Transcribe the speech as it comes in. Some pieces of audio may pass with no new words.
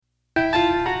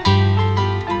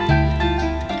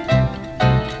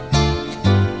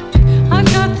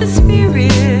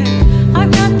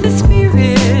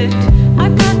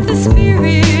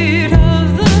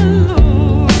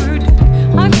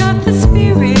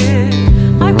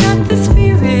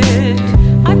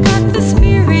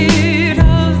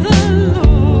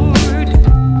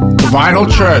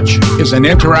Vinyl Church is an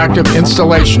interactive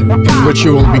installation in which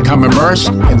you will become immersed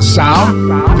in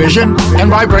sound, vision, and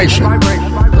vibration.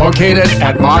 Located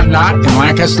at Montagnat in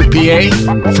Lancaster,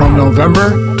 PA, from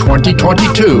November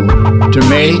 2022 to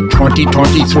May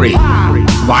 2023.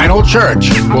 Vinyl Church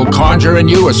will conjure in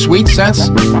you a sweet sense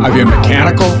of your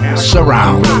mechanical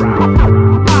surround.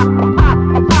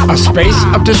 A space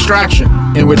of distraction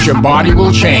in which your body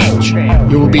will change.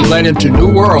 You will be led into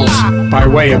new worlds by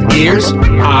way of ears,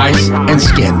 eyes, and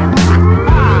skin.